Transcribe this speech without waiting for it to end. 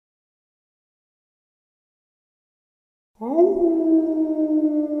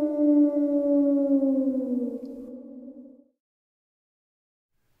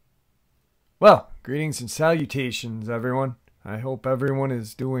Well, greetings and salutations, everyone. I hope everyone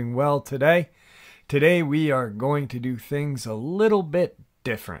is doing well today. Today we are going to do things a little bit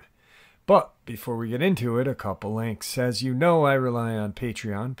different. But before we get into it, a couple links. As you know, I rely on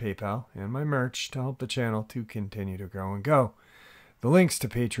Patreon, PayPal, and my merch to help the channel to continue to grow and go. The links to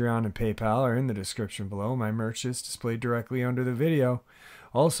Patreon and PayPal are in the description below. My merch is displayed directly under the video.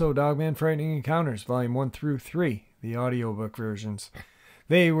 Also, Dogman Frightening Encounters, Volume 1 through 3, the audiobook versions.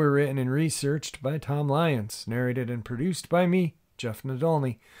 They were written and researched by Tom Lyons, narrated and produced by me, Jeff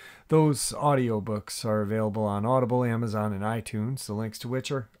Nadolny. Those audiobooks are available on Audible, Amazon, and iTunes, the links to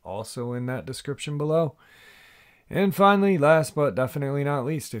which are also in that description below. And finally, last but definitely not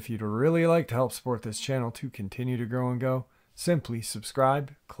least, if you'd really like to help support this channel to continue to grow and go, simply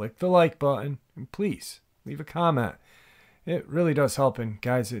subscribe, click the like button, and please leave a comment. It really does help, and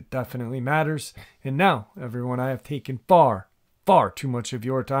guys, it definitely matters. And now, everyone, I have taken far too much of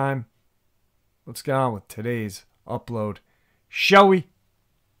your time. Let's get on with today's upload, shall we?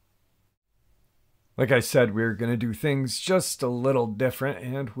 Like I said, we're going to do things just a little different,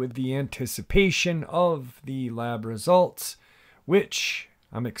 and with the anticipation of the lab results, which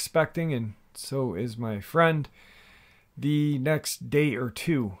I'm expecting, and so is my friend, the next day or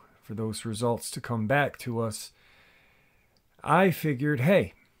two for those results to come back to us, I figured,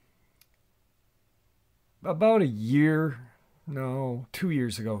 hey, about 2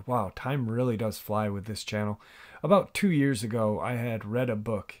 years ago, wow, time really does fly with this channel. About 2 years ago, I had read a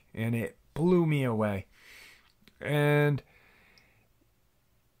book, and it blew me away. And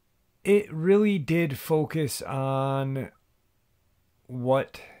it really did focus on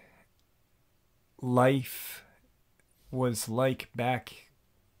what life was like back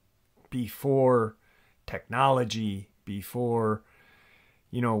before technology, before,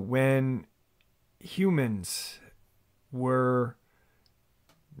 when humans were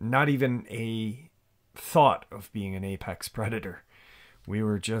not even a thought of being an apex predator. We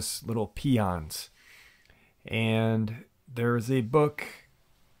were just little peons. And there's a book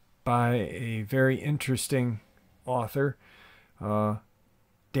by a very interesting author,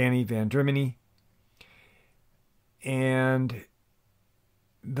 Danny Van Drimeny. And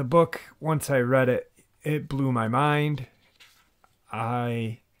the book, once I read it, it blew my mind.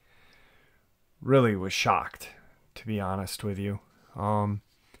 I really was shocked, to be honest with you. The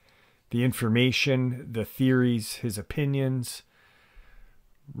information, the theories, his opinions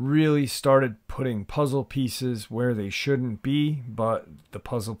really started putting puzzle pieces where they shouldn't be, but the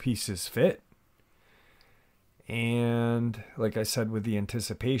puzzle pieces fit. And like I said, with the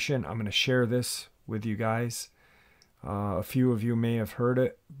anticipation, I'm going to share this with you guys. A few of you may have heard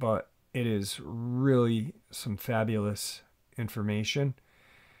it, but it is really some fabulous information.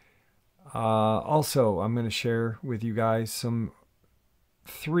 Also, I'm going to share with you guys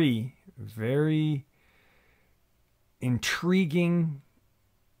 3 very intriguing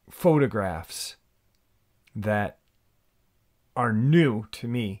photographs that are new to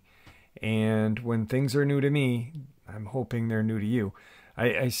me. And when things are new to me, I'm hoping they're new to you.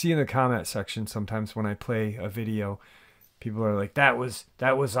 I see in the comment section sometimes when I play a video, people are like, that was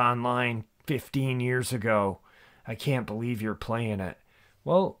online 15 years ago. I can't believe you're playing it.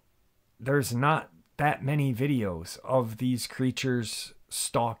 Well, there's not that many videos of these creatures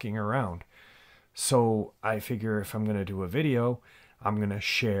stalking around. So I figure if I'm going to do a video, I'm going to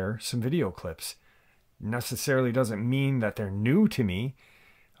share some video clips. Necessarily doesn't mean that they're new to me.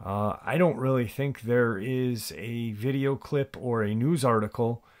 I don't really think there is a video clip or a news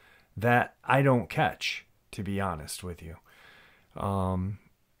article that I don't catch, to be honest with you. I'm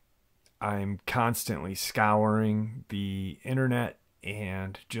constantly scouring the internet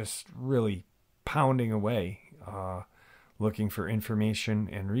and just really pounding away, looking for information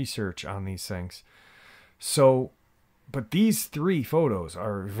and research on these things. So, but these 3 photos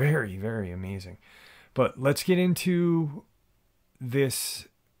are very, very amazing. But let's get into this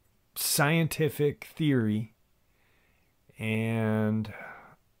scientific theory, and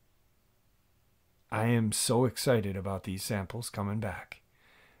I am so excited about these samples coming back.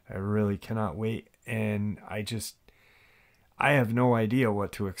 I really cannot wait, and I have no idea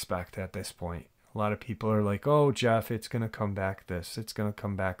what to expect at this point. A lot of people are like, oh, Jeff, it's going to come back this, it's going to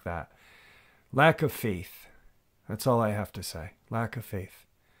come back that. Lack of faith. That's all I have to say. Lack of faith.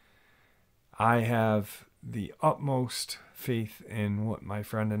 I have the utmost faith in what my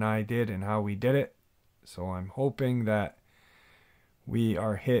friend and I did and how we did it. So I'm hoping that we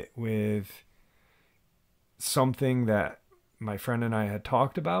are hit with something that my friend and I had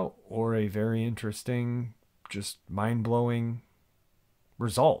talked about, or a very interesting just mind-blowing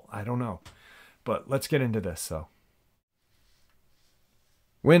result. I don't know. But let's get into this, though.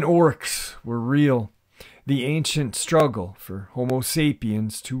 When orcs were real, the ancient struggle for Homo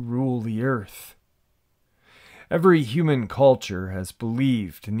sapiens to rule the earth. Every human culture has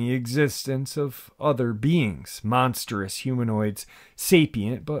believed in the existence of other beings, monstrous humanoids,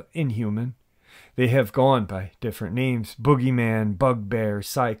 sapient but inhuman. They have gone by different names: boogeyman, bugbear,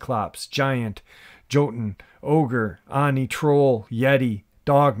 cyclops, giant, jotun, ogre, Ani troll, yeti,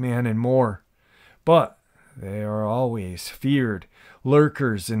 dogman, and more. But they are always feared,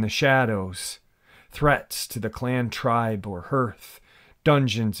 lurkers in the shadows, threats to the clan, tribe, or hearth.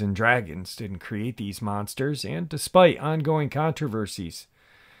 Dungeons and Dragons didn't create these monsters, and despite ongoing controversies,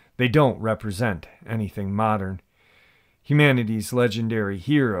 they don't represent anything modern. Humanity's legendary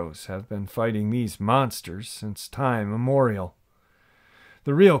heroes have been fighting these monsters since time immemorial.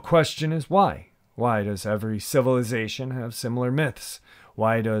 The real question is why? Why does every civilization have similar myths?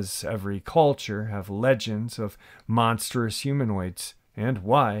 Why does every culture have legends of monstrous humanoids? And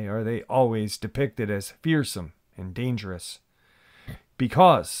why are they always depicted as fearsome and dangerous?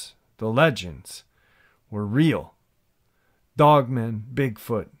 Because the legends were real. Dogman,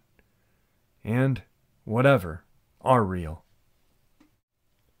 Bigfoot, and whatever are real.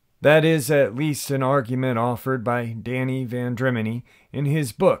 That is at least an argument offered by Danny Van Drimeny in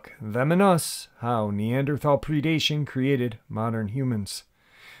his book, Them and Us, How Neanderthal Predation Created Modern Humans.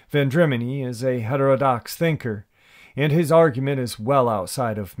 Van Drimeny is a heterodox thinker, and his argument is well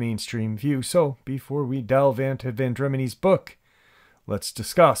outside of mainstream view. So before we delve into Van Drimeny's book, let's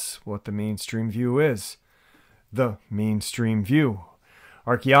discuss what the mainstream view is. The mainstream view.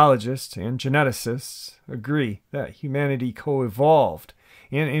 Archaeologists and geneticists agree that humanity co-evolved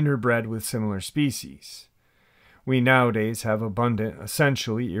and interbred with similar species. We nowadays have abundant,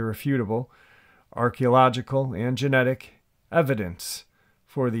 essentially irrefutable, archaeological and genetic evidence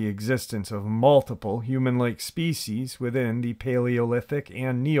for the existence of multiple human-like species within the Paleolithic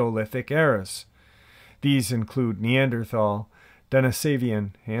and Neolithic eras. These include Neanderthal,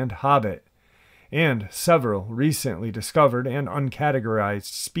 Denisovan, and Hobbit, and several recently discovered and uncategorized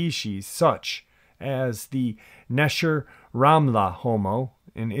species such as the Nesher Ramla Homo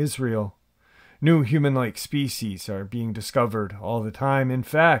in Israel. New human-like species are being discovered all the time. In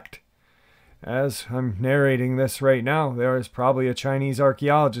fact, as I'm narrating this right now, there is probably a Chinese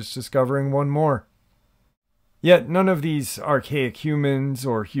archaeologist discovering one more. Yet none of these archaic humans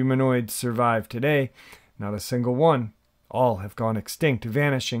or humanoids survive today, not a single one. All have gone extinct,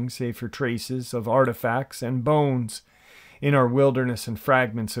 vanishing save for traces of artifacts and bones in our wilderness and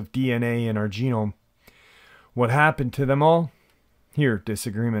fragments of DNA in our genome. What happened to them all? Here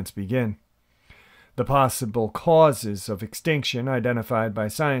disagreements begin. The possible causes of extinction identified by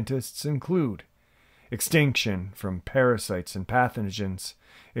scientists include extinction from parasites and pathogens,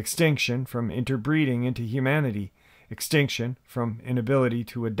 extinction from interbreeding into humanity, extinction from inability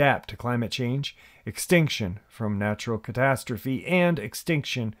to adapt to climate change, extinction from natural catastrophe, and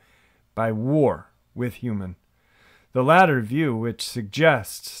extinction by war with human. The latter view, which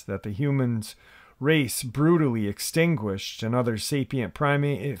suggests that the human's race brutally extinguished another sapient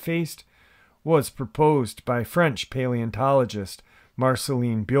primate it faced, was proposed by French paleontologist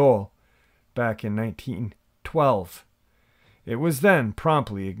Marceline Biot back in 1912. It was then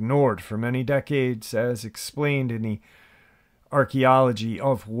promptly ignored for many decades, as explained in the Archaeology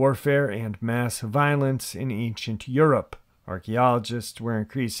of Warfare and Mass Violence in Ancient Europe. Archaeologists were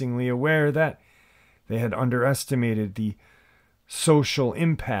increasingly aware that they had underestimated the social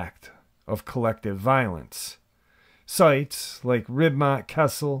impact of collective violence. Sites like Ribemont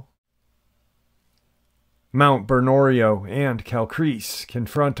Kessel, Mount Bernorio, and Calcrease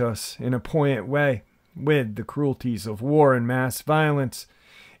confront us in a poignant way with the cruelties of war and mass violence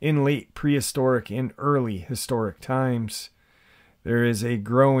in late prehistoric and early historic times. There is a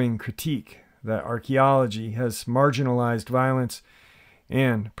growing critique that archaeology has marginalized violence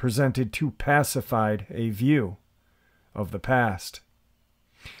and presented too pacified a view of the past.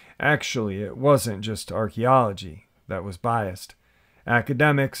 Actually, it wasn't just archaeology that was biased.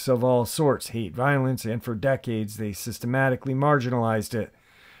 Academics of all sorts hate violence, and for decades they systematically marginalized it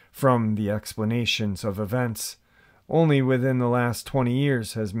from the explanations of events. Only within the last 20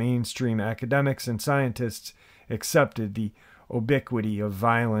 years has mainstream academics and scientists accepted the ubiquity of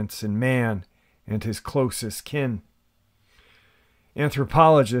violence in man and his closest kin.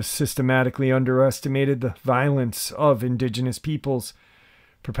 Anthropologists systematically underestimated the violence of indigenous peoples,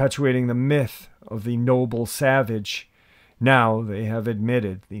 perpetuating the myth of the noble savage. Now they have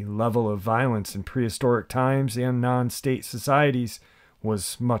admitted the level of violence in prehistoric times and non-state societies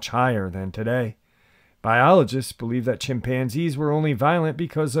was much higher than today. Biologists believe that chimpanzees were only violent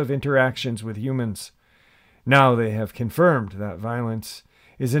because of interactions with humans. Now they have confirmed that violence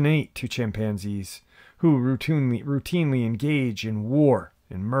is innate to chimpanzees, who routinely engage in war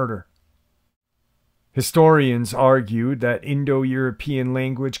and murder. Historians argued that Indo-European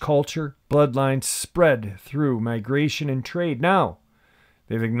language culture bloodlines spread through migration and trade. Now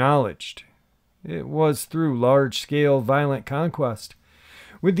they've acknowledged it was through large-scale violent conquest.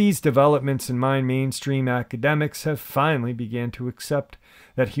 With these developments in mind, mainstream academics have finally begun to accept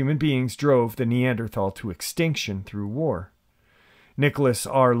that human beings drove the Neanderthal to extinction through war. Nicholas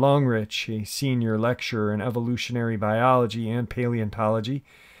R. Longrich, a senior lecturer in evolutionary biology and paleontology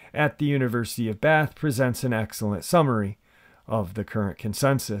at the University of Bath, presents an excellent summary of the current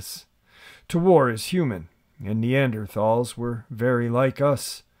consensus. To war is human, and Neanderthals were very like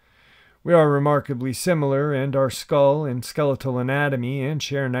us. We are remarkably similar in our skull and skeletal anatomy and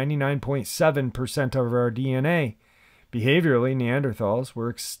share 99.7% of our DNA. Behaviorally, Neanderthals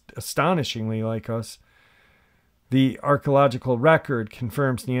were astonishingly like us. The archaeological record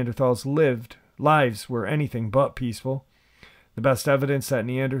confirms Neanderthals' lives were anything but peaceful. The best evidence that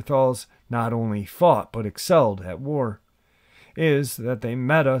Neanderthals not only fought but excelled at war is that they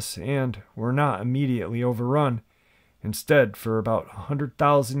met us and were not immediately overrun. Instead, for about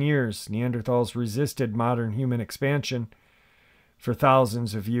 100,000 years, Neanderthals resisted modern human expansion. For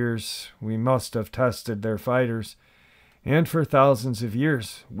thousands of years, we must have tested their fighters. And for thousands of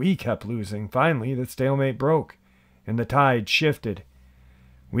years, we kept losing. Finally, the stalemate broke, and the tide shifted.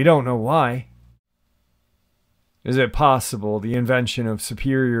 We don't know why. Is it possible the invention of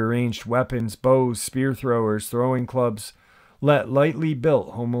superior ranged weapons, bows, spear throwers, throwing clubs, let lightly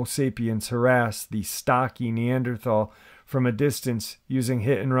built Homo sapiens harass the stocky Neanderthal from a distance using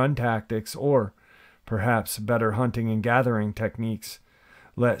hit-and-run tactics, or perhaps better hunting and gathering techniques?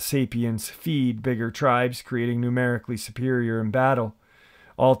 Let sapiens feed bigger tribes, creating numerically superior in battle.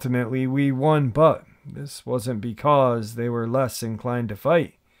 Ultimately, we won, but this wasn't because they were less inclined to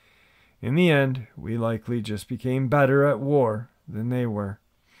fight. In the end, we likely just became better at war than they were.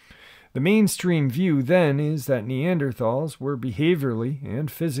 The mainstream view then is that Neanderthals were behaviorally and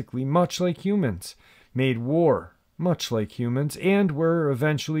physically much like humans, made war much like humans, and were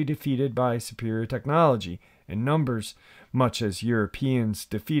eventually defeated by superior technology and numbers, much as Europeans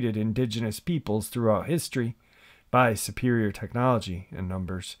defeated indigenous peoples throughout history by superior technology and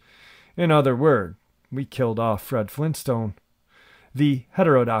numbers. In other words, we killed off Fred Flintstone. The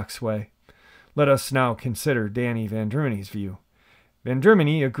heterodox way. Let us now consider Danny Van Drumeny's view. Van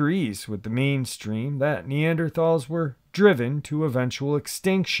Drumeny agrees with the mainstream that Neanderthals were driven to eventual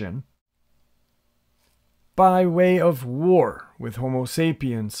extinction by way of war with Homo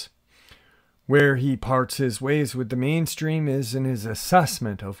sapiens. Where he parts his ways with the mainstream is in his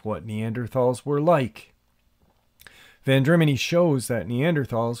assessment of what Neanderthals were like. Van Drumeny shows that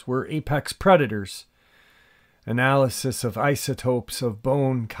Neanderthals were apex predators. Analysis of isotopes of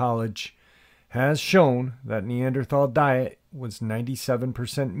bone collage has shown that Neanderthal diet was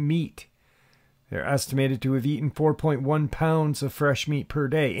 97% meat. They're estimated to have eaten 4.1 pounds of fresh meat per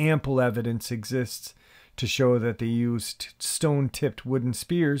day. Ample evidence exists to show that they used stone-tipped wooden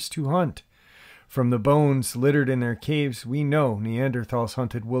spears to hunt. From the bones littered in their caves, we know Neanderthals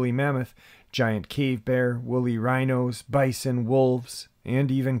hunted woolly mammoth, giant cave bear, woolly rhinos, bison, wolves,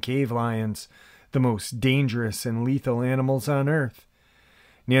 and even cave lions, the most dangerous and lethal animals on Earth.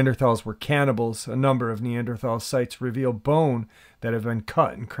 Neanderthals were cannibals. A number of Neanderthal sites reveal bone that have been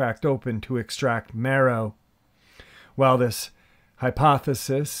cut and cracked open to extract marrow. While this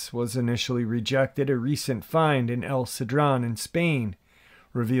hypothesis was initially rejected, a recent find in El Cedron in Spain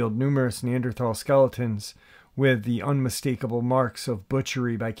revealed numerous Neanderthal skeletons with the unmistakable marks of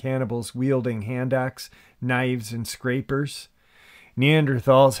butchery by cannibals wielding hand axe, knives, and scrapers.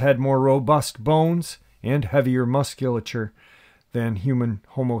 Neanderthals had more robust bones and heavier musculature than human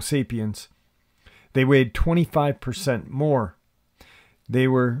Homo sapiens. They weighed 25% more. They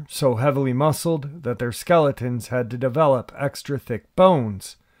were so heavily muscled that their skeletons had to develop extra thick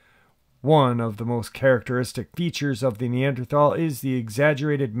bones. One of the most characteristic features of the Neanderthal is the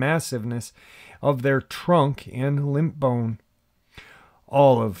exaggerated massiveness of their trunk and limb bone.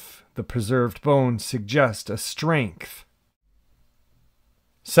 All of the preserved bones suggest a strength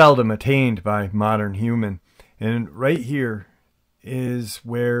seldom attained by modern human. And right here is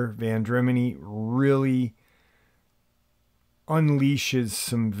where Van Drumeny really unleashes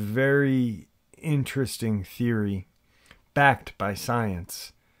some very interesting theory backed by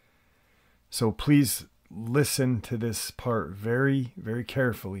science. So please listen to this part very, very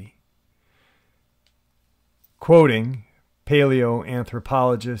carefully. Quoting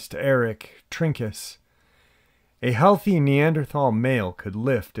paleoanthropologist Eric Trinkus, A healthy Neanderthal male could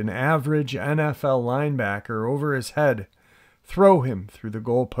lift an average NFL linebacker over his head, throw him through the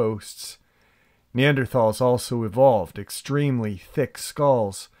goalposts. Neanderthals also evolved extremely thick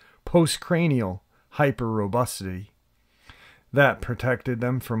skulls, postcranial hyperrobustity, that protected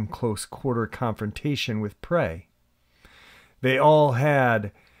them from close-quarter confrontation with prey. They all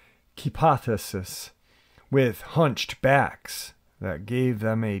had kyphosis, with hunched backs that gave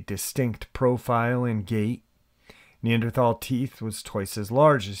them a distinct profile and gait. Neanderthal teeth was twice as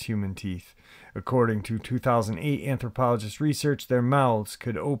large as human teeth. According to 2008 anthropologist research, their mouths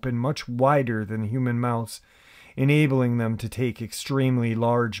could open much wider than human mouths, enabling them to take extremely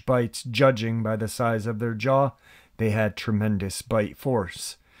large bites. Judging by the size of their jaw, they had tremendous bite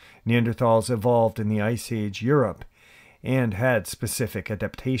force. Neanderthals evolved in the Ice Age Europe and had specific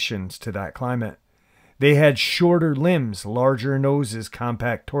adaptations to that climate. They had shorter limbs, larger noses,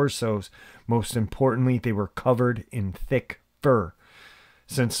 compact torsos. Most importantly, they were covered in thick fur.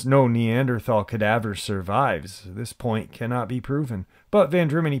 Since no Neanderthal cadaver survives, this point cannot be proven. But Van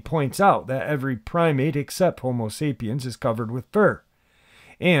Drimini points out that every primate except Homo sapiens is covered with fur,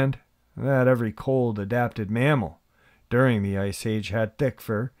 and that every cold-adapted mammal during the Ice Age had thick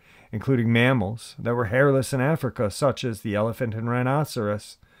fur, including mammals that were hairless in Africa, such as the elephant and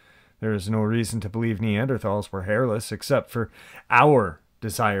rhinoceros. There is no reason to believe Neanderthals were hairless except for our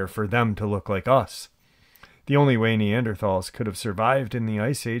desire for them to look like us. The only way Neanderthals could have survived in the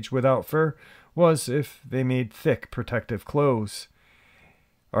Ice Age without fur was if they made thick protective clothes.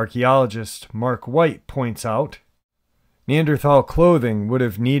 Archaeologist Mark White points out, Neanderthal clothing would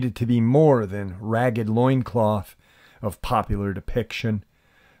have needed to be more than ragged loincloth of popular depiction.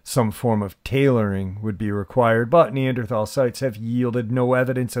 Some form of tailoring would be required, but Neanderthal sites have yielded no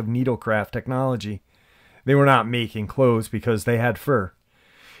evidence of needlecraft technology. They were not making clothes because they had fur.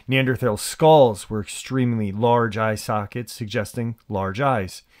 Neanderthal skulls were extremely large eye sockets, suggesting large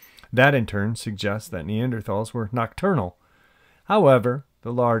eyes. That in turn suggests that Neanderthals were nocturnal. However,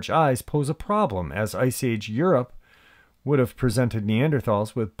 the large eyes pose a problem, as Ice Age Europe would have presented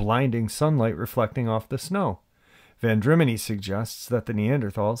Neanderthals with blinding sunlight reflecting off the snow. Van Drimini suggests that the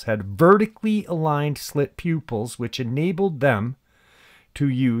Neanderthals had vertically aligned slit pupils, which enabled them to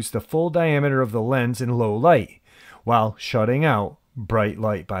use the full diameter of the lens in low light, while shutting out bright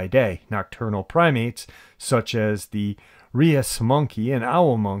light by day. Nocturnal primates, such as the rhesus monkey and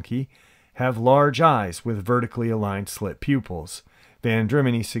owl monkey, have large eyes with vertically aligned slit pupils. Van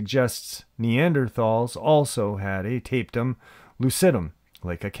Drimini suggests Neanderthals also had a tapetum lucidum,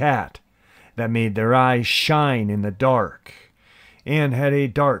 like a cat, that made their eyes shine in the dark, and had a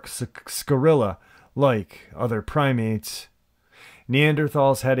dark sclerilla like other primates.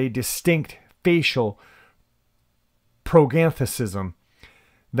 Neanderthals had a distinct facial prognathism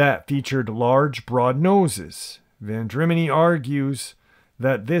that featured large, broad noses. Van Drimini argues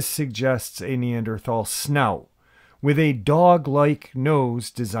that this suggests a Neanderthal snout, with a dog-like nose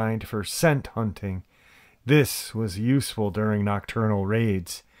designed for scent hunting. This was useful during nocturnal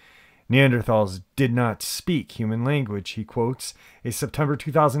raids. Neanderthals did not speak human language, he quotes a September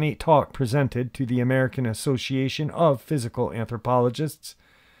 2008 talk presented to the American Association of Physical Anthropologists.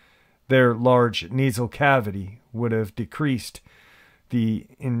 Their large nasal cavity would have decreased the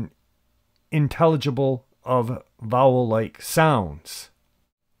intelligible of vowel-like sounds.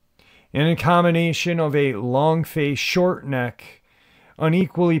 And a combination of a long face, short neck,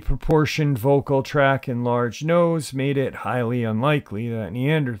 unequally proportioned vocal tract, and large nose made it highly unlikely that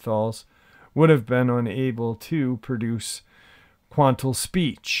Neanderthals would have been unable to produce quantal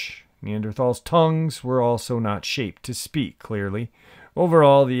speech. Neanderthals' tongues were also not shaped to speak clearly.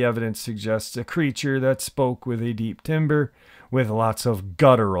 Overall, the evidence suggests a creature that spoke with a deep timbre, with lots of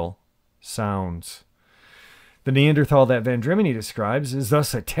guttural sounds. The Neanderthal that Van Drimini describes is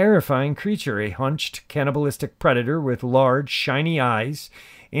thus a terrifying creature, a hunched, cannibalistic predator with large, shiny eyes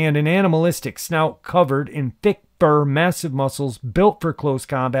and an animalistic snout covered in thick fur, massive muscles, built for close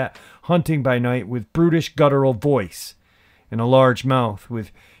combat, hunting by night, with brutish, guttural voice, and a large mouth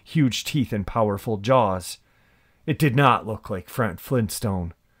with huge teeth and powerful jaws. It did not look like Fred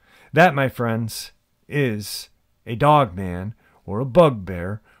Flintstone. That, my friends, is a dogman, or a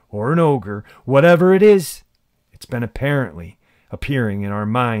bugbear, or an ogre, whatever it is. It's been apparently appearing in our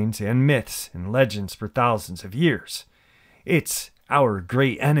minds and myths and legends for thousands of years. It's our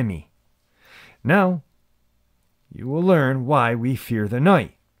great enemy. Now, you will learn why we fear the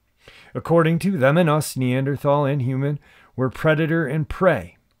night. According to them and us, Neanderthal and human were predator and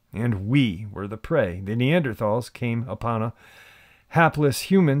prey, and we were the prey. The Neanderthals came upon a hapless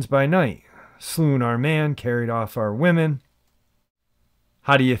humans by night, slew our man, carried off our women,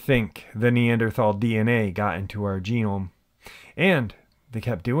 How do you think the Neanderthal DNA got into our genome? And they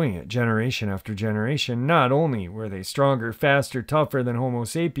kept doing it generation after generation. Not only were they stronger, faster, tougher than Homo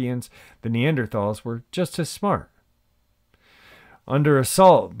sapiens, the Neanderthals were just as smart. Under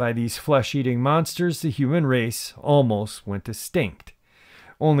assault by these flesh-eating monsters, the human race almost went extinct.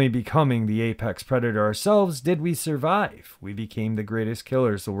 Only becoming the apex predator ourselves did we survive. We became the greatest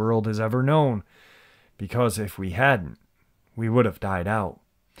killers the world has ever known. Because if we hadn't, we would have died out.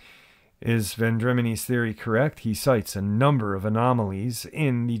 Is Vendremini's theory correct? He cites a number of anomalies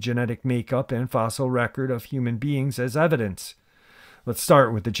in the genetic makeup and fossil record of human beings as evidence. Let's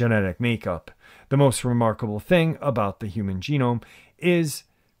start with the genetic makeup. The most remarkable thing about the human genome is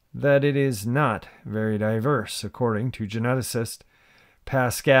that it is not very diverse. According to geneticist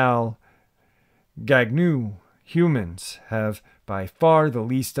Pascal Gagnou, humans have by far the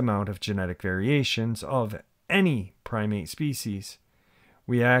least amount of genetic variations of any primate species.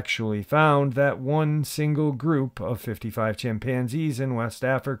 We actually found that one single group of 55 chimpanzees in West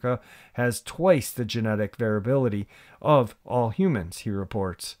Africa has twice the genetic variability of all humans, he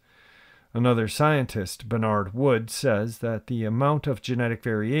reports. Another scientist, Bernard Wood, says that the amount of genetic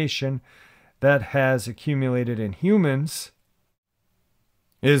variation that has accumulated in humans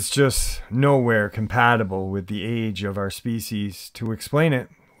is just nowhere compatible with the age of our species. To explain it,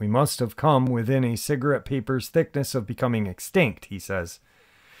 we must have come within a cigarette paper's thickness of becoming extinct, he says.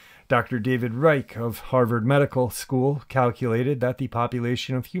 Dr. David Reich of Harvard Medical School calculated that the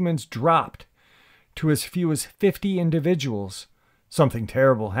population of humans dropped to as few as 50 individuals. Something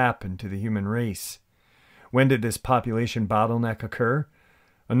terrible happened to the human race. When did this population bottleneck occur?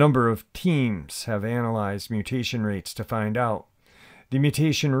 A number of teams have analyzed mutation rates to find out. The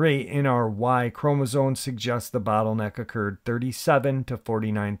mutation rate in our Y chromosome suggests the bottleneck occurred 37 to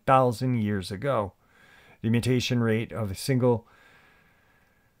 49,000 years ago. The mutation rate of a single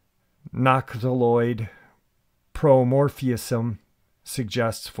noctiloid promorphism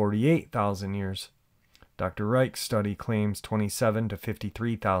suggests 48,000 years. Dr. Reich's study claims 27 to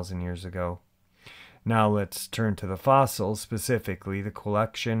 53,000 years ago. Now let's turn to the fossils, specifically the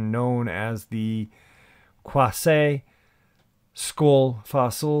collection known as the Quasai skull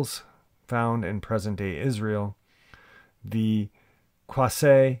fossils found in present-day Israel. The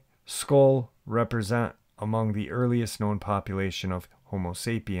Quasai skull represent among the earliest known population of Homo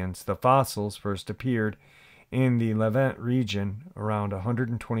sapiens. The fossils first appeared in the Levant region around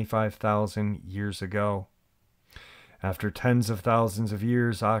 125,000 years ago. After tens of thousands of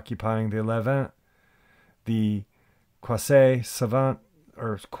years occupying the Levant, the Quasai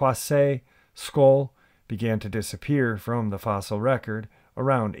skull began to disappear from the fossil record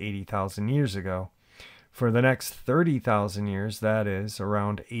around 80,000 years ago. For the next 30,000 years, that is,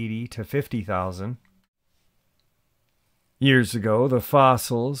 around 80 to 50,000 years ago, the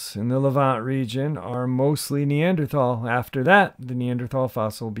fossils in the Levant region are mostly Neanderthal. After that, the Neanderthal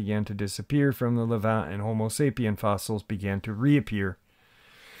fossil began to disappear from the Levant and Homo sapien fossils began to reappear.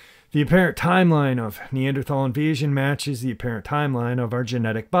 The apparent timeline of Neanderthal invasion matches the apparent timeline of our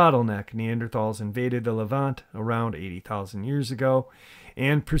genetic bottleneck. Neanderthals invaded the Levant around 80,000 years ago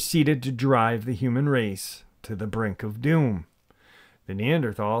and proceeded to drive the human race to the brink of doom. The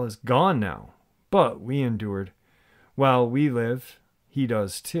Neanderthal is gone now, but we endured. While we live, he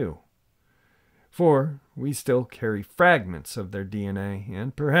does too. For we still carry fragments of their DNA,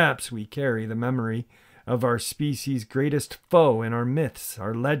 and perhaps we carry the memory of our species' greatest foe in our myths,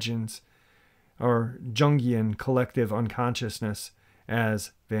 our legends, our Jungian collective unconsciousness,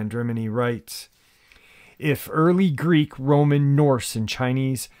 as Vendremini writes. If early Greek, Roman, Norse, and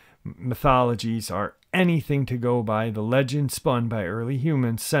Chinese mythologies are anything to go by, the legends spun by early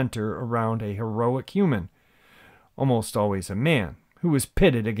humans center around a heroic human, almost always a man, who was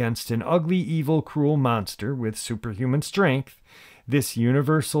pitted against an ugly, evil, cruel monster with superhuman strength. This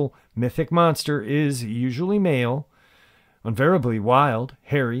universal mythic monster is usually male, invariably wild,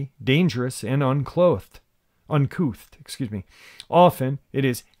 hairy, dangerous, and uncouth. Often it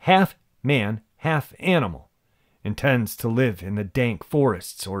is half man, half animal, and tends to live in the dank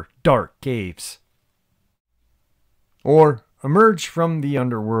forests or dark caves, or emerge from the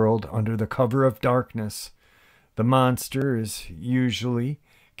underworld under the cover of darkness. The monster is usually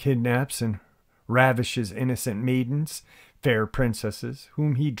kidnaps and ravishes innocent maidens, fair princesses,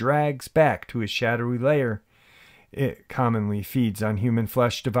 whom he drags back to his shadowy lair. It commonly feeds on human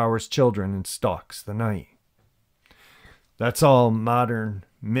flesh, devours children, and stalks the night. That's all modern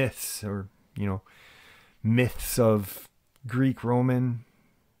myths, or, myths of Greek, Roman,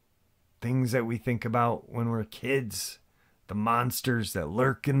 things that we think about when we're kids, the monsters that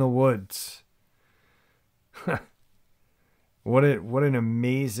lurk in the woods. What an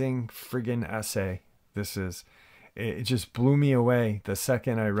amazing friggin' essay this is. It just blew me away the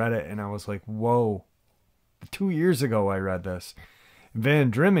second I read it, and I was like, whoa. 2 years ago I read this. Van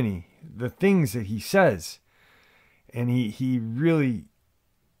Drimeny, the things that he says, and he really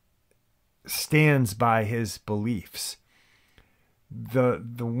stands by his beliefs. The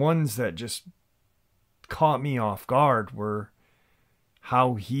ones that just caught me off guard were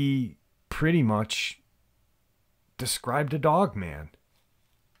how he pretty much described a Dogman.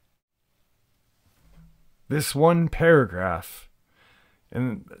 This one paragraph,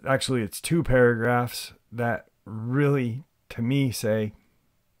 and actually it's 2 paragraphs that really, to me, say,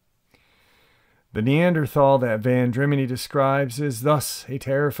 the Neanderthal that Van Drimeny describes is thus a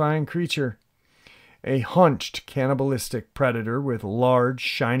terrifying creature, a hunched cannibalistic predator with large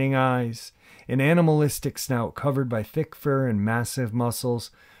shining eyes, an animalistic snout covered by thick fur and massive muscles,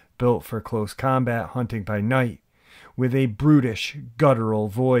 built for close combat hunting by night, with a brutish, guttural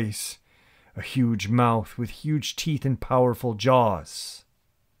voice, a huge mouth with huge teeth and powerful jaws.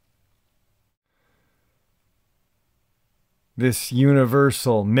 This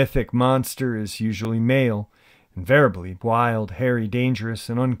universal mythic monster is usually male, invariably wild, hairy, dangerous,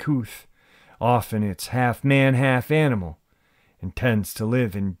 and uncouth. Often it's half man, half animal, and tends to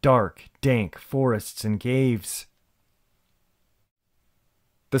live in dark, dank forests and caves.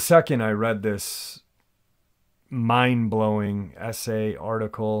 The second I read this mind-blowing essay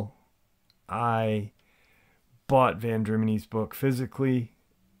article, I bought Van Drimeny's book physically,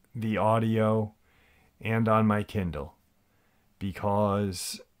 the audio, and on my Kindle,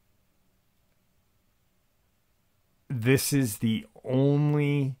 because this is the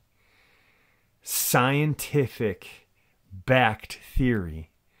only scientific backed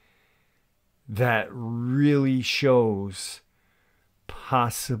theory that really shows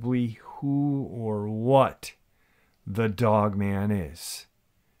possibly who or what the Dogman is.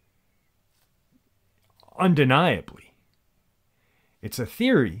 Undeniably. It's a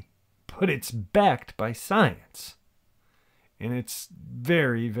theory, but it's backed by science. And it's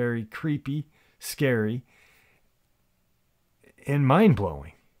very, very creepy, scary, and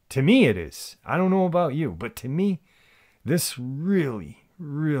mind-blowing. To me it is. I don't know about you, but to me, this really,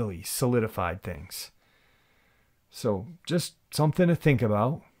 really solidified things. So just something to think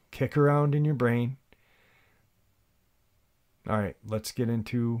about. Kick around in your brain. All right, let's get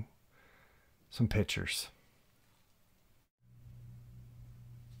into some pictures.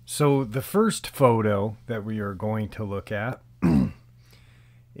 So the first photo that we are going to look at,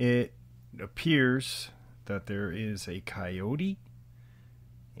 it appears that there is a coyote,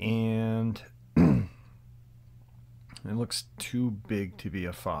 and it looks too big to be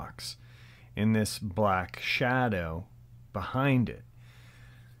a fox. In this black shadow behind it,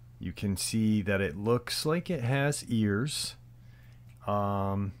 you can see that it looks like it has ears.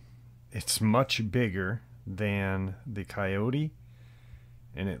 It's much bigger than the coyote,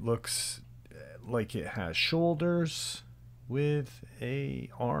 and it looks like it has shoulders with an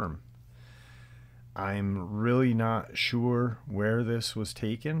arm. I'm really not sure where this was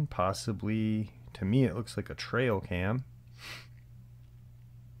taken. Possibly, to me, it looks like a trail cam.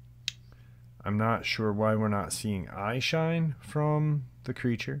 I'm not sure why we're not seeing eye shine from the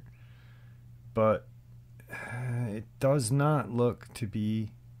creature, but it does not look to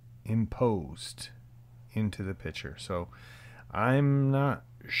be imposed into the picture. So I'm not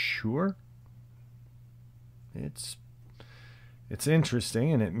sure. It's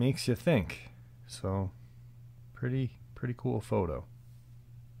interesting, and it makes you think. So pretty cool photo.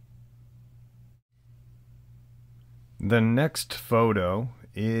 The next photo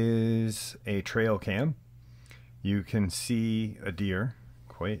is a trail cam. You can see a deer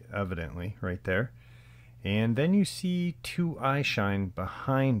quite evidently right there, and then you see 2 eye shine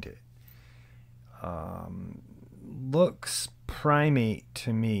behind it. Looks primate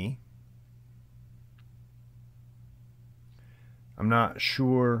to me. I'm not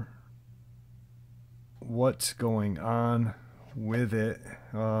sure what's going on with it.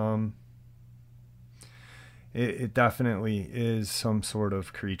 It definitely is some sort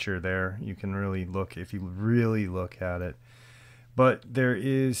of creature there. You can really look, if you really look at it. But there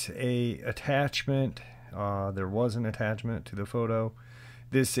is a attachment. There was an attachment to the photo.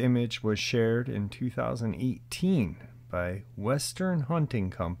 This image was shared in 2018 by Western Hunting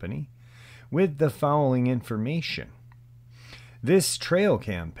Company with the following information. This trail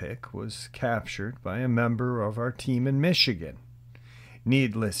cam pic was captured by a member of our team in Michigan.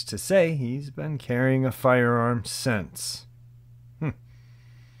 Needless to say, he's been carrying a firearm since.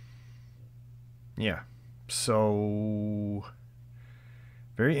 Yeah, so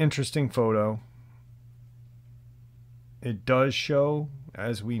very interesting photo. it does show,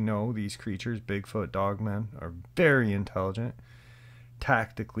 as we know, these creatures, Bigfoot, Dogman, are very intelligent,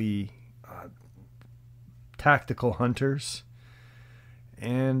 tactical hunters,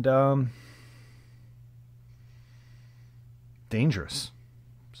 and dangerous.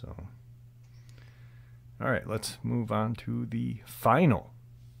 So, all right, let's move on to the final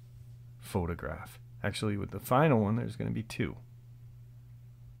photograph. Actually, with the final one, there's going to be two.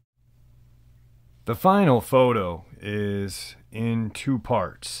 The final photo is in two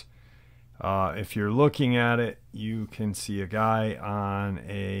parts. If you're looking at it, you can see a guy on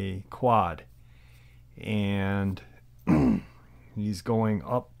a quad, and he's going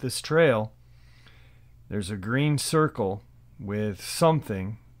up this trail. There's a green circle with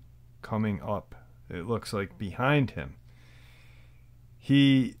something coming up, it looks like, behind him.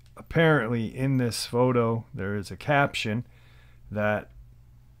 He apparently, in this photo, there is a caption that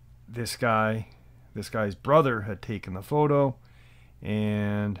this guy's brother had taken the photo,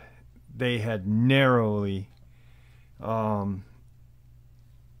 and they had narrowly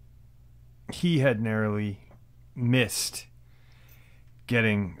he had narrowly missed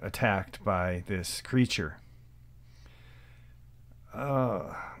getting attacked by this creature.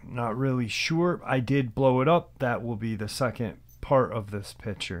 Not really sure. I did blow it up. That will be the second part of this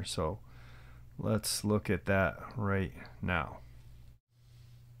picture, so let's look at that right now.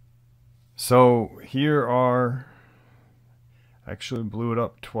 So here are, actually blew it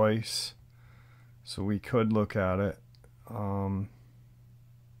up twice, so we could look at it.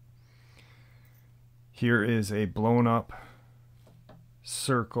 Here is a blown up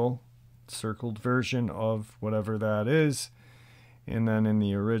circled version of whatever that is. And then in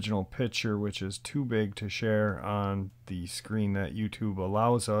the original picture, which is too big to share on the screen that YouTube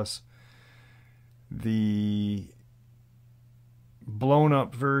allows us, the blown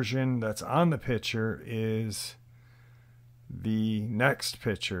up version that's on the picture is the next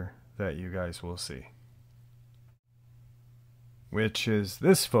picture that you guys will see, which is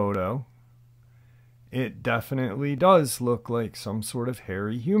this photo. It definitely does look like some sort of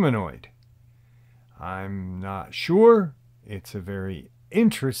hairy humanoid. I'm not sure. It's a very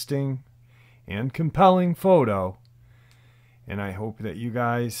interesting and compelling photo, and I hope that you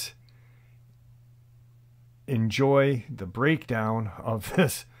guys enjoy the breakdown of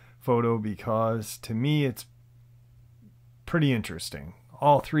this photo, because to me it's pretty interesting.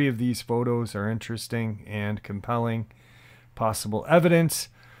 All three of these photos are interesting and compelling, possible evidence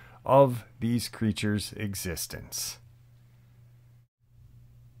of these creatures' existence.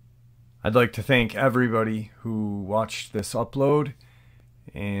 I'd like to thank everybody who watched this upload,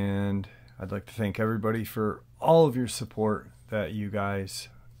 and I'd like to thank everybody for all of your support that you guys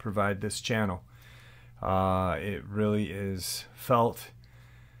provide this channel. It really is felt,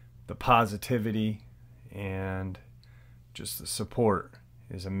 the positivity and just the support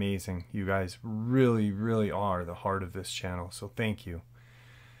is amazing. You guys really, really are the heart of this channel, so thank you.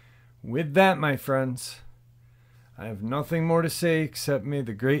 With that, my friends, I have nothing more to say except may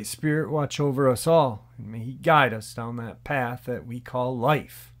the Great Spirit watch over us all, and may He guide us down that path that we call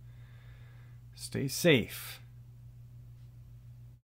life. Stay safe.